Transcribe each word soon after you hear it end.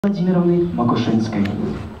Владимировны Макушинской.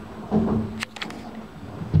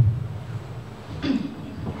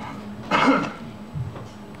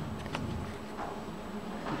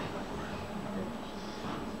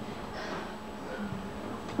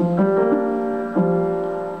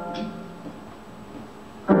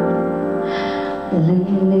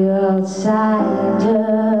 Leave outsiders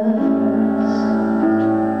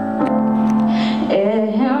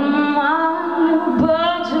in my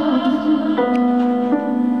bottle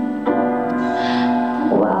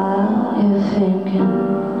while you're thinking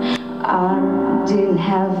I didn't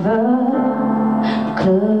have a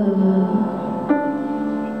clue.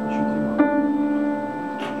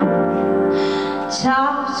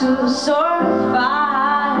 Talk to sort of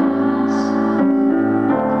fights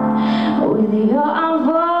with your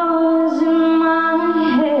voice in my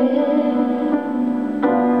head,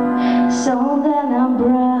 so then I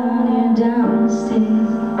brought you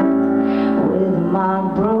downstairs with my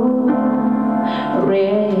broken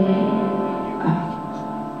red.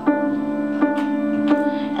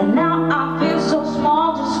 And now I feel so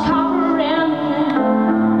small, just covering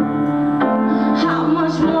how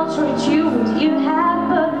much more towards you would you have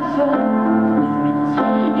preferred.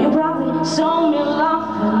 You probably saw me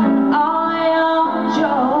laughing all your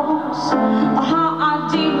jokes, or how I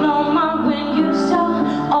did no mind when you saw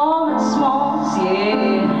all the smalls,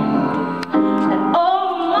 yeah. And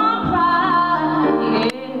all my pride,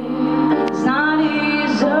 yeah, it's not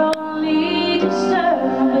easily disturbed.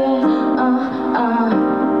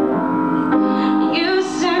 You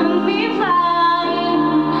send me flying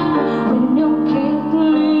when you kick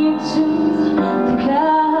me to the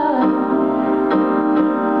car.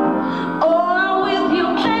 Oh, with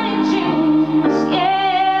your vengeance,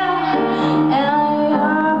 yeah, and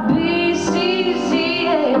your BCC,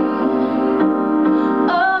 yeah.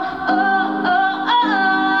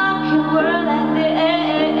 I can work like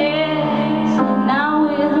this now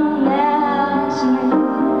with an accent.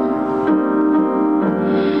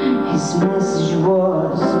 His message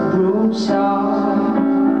was brutal,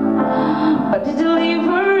 but the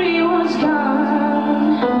delivery was gone.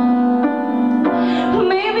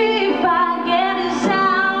 Maybe if I get this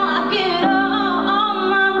out, I get on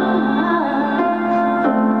my mind.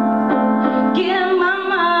 Get my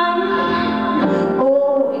mind.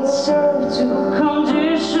 Oh, it served to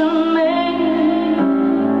condition me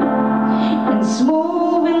and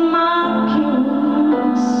smoothing my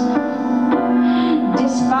kinks.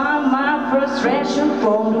 Despite my frustration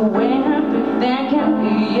for the way I've been thinking,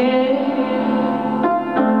 yeah.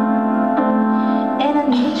 And I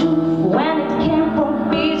need you when it came from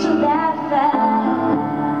beating that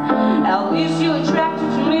fast. At least you attracted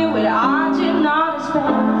to me when I did not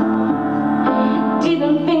expect.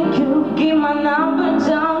 Didn't think you'd give my number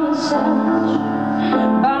down and such,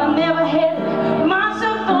 but I never had it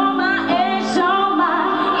myself on my edge, on my,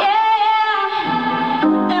 yeah.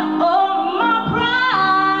 And all my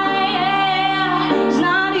pride, yeah, it's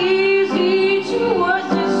not easy to words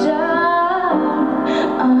to show.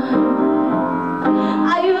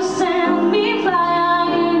 You send me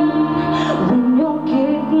flying when you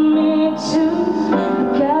kick me to the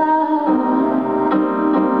car.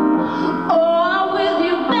 Oh, with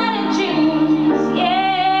your vengeance,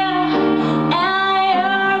 yeah, and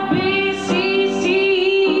your BCC.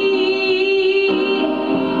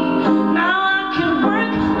 Now I can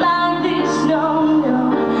work like this, no, no,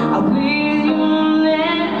 I'm with you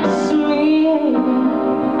next to me.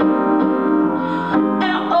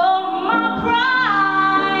 And all my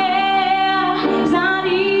pride, it's not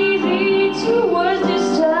easy to words to